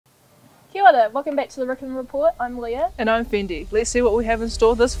Kia ora, welcome back to the Riccarton Report. I'm Leah. And I'm Fendi. Let's see what we have in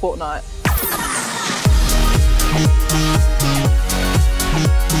store this fortnight.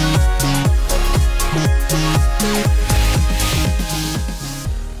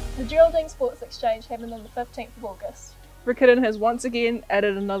 The Geraldine Sports Exchange happened on the 15th of August. Riccarton has once again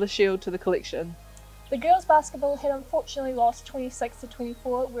added another shield to the collection. The girls' basketball had unfortunately lost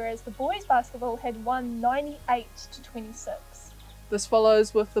 26-24, whereas the boys' basketball had won 98-26. This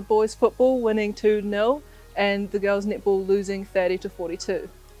follows with the boys' football winning 2-0 and the girls' netball losing 30-42.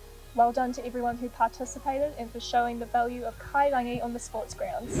 Well done to everyone who participated and for showing the value of kairangi on the sports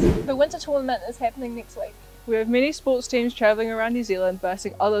grounds. The winter tournament is happening next week. We have many sports teams travelling around New Zealand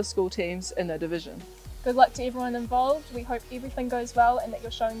versing other school teams in their division. Good luck to everyone involved. We hope everything goes well and that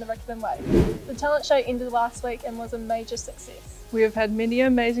you're showing the Riccarton way. The talent show ended last week and was a major success. We have had many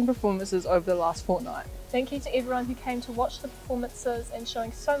amazing performances over the last fortnight. Thank you to everyone who came to watch the performances and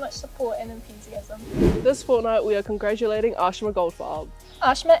showing so much support and enthusiasm. This fortnight we are congratulating Aashma Goldfarb.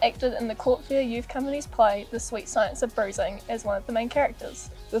 Aashma acted in the Courtfair Youth Company's play The Sweet Science of Bruising as one of the main characters.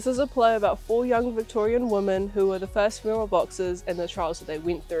 This is a play about 4 young Victorian women who were the first female boxers and the trials that they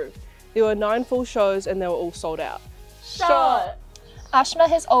went through. There were 9 full shows and they were all sold out. Shot! Aashma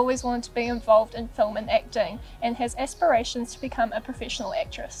has always wanted to be involved in film and acting and has aspirations to become a professional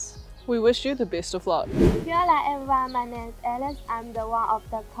actress. We wish you the best of luck. Kia ora everyone, my name is Alice. I'm the one of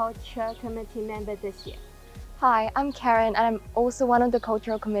the cultural committee member this year. Hi, I'm Karen and I'm also one of the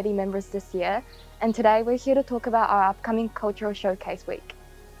cultural committee members this year, and today we're here to talk about our upcoming cultural showcase week.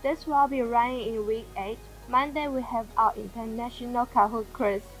 This will be running in week 8. Monday we have our international Kahoot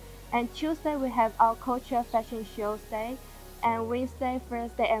quiz, and Tuesday we have our cultural fashion show day, and Wednesday,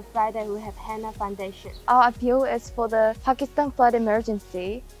 Thursday and Friday we have henna foundation. Our appeal is for the Pakistan flood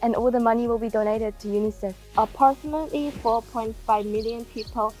emergency, and all the money will be donated to UNICEF. Approximately 4.5 million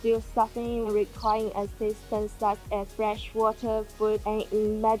people still suffering and requiring assistance such as fresh water, food and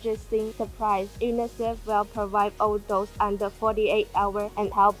emergency supplies. UNICEF will provide all those under 48 hours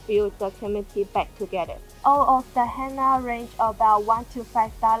and help build the community back together. All of the henna range about $1 to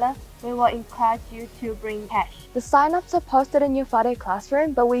 $5. We will encourage you to bring cash. The sign-ups are posted in your Friday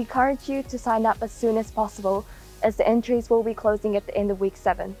classroom, but we encourage you to sign up as soon as possible, as the entries will be closing at the end of week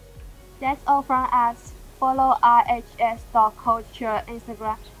 7. That's all from us. Follow rhs.culture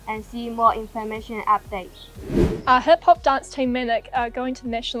Instagram and see more information and updates. Our hip-hop dance team Manic are going to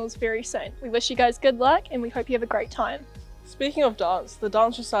nationals very soon. We wish you guys good luck and we hope you have a great time. Speaking of dance, the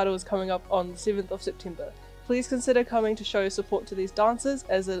dance recital is coming up on the 7th of September. Please consider coming to show your support to these dancers,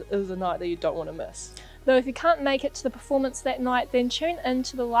 as it is a night that you don't want to miss. Though if you can't make it to the performance that night, then tune in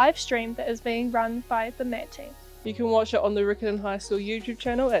to the live stream that is being run by the MAD team. You can watch it on the Riccarton High School YouTube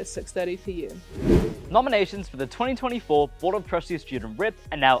channel at 6:30 PM. Nominations for the 2024 Board of Trustees Student Rep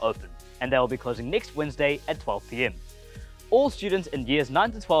are now open, and they will be closing next Wednesday at 12 PM. All students in years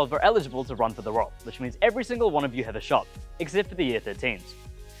 9 to 12 are eligible to run for the role, which means every single one of you have a shot, except for the year 13s.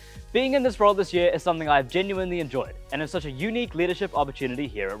 Being in this role this year is something I have genuinely enjoyed, and is such a unique leadership opportunity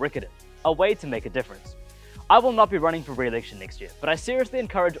here at Riccarton, a way to make a difference. I will not be running for re-election next year, but I seriously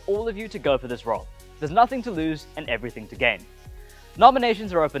encourage all of you to go for this role. There's nothing to lose and everything to gain.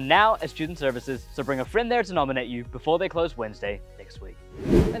 Nominations are open now at Student Services, so bring a friend there to nominate you before they close Wednesday next week.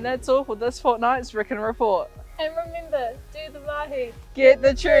 And that's all for this fortnight's Riccarton Report. And remember, do the mahi. Get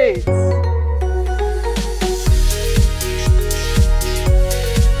the treats!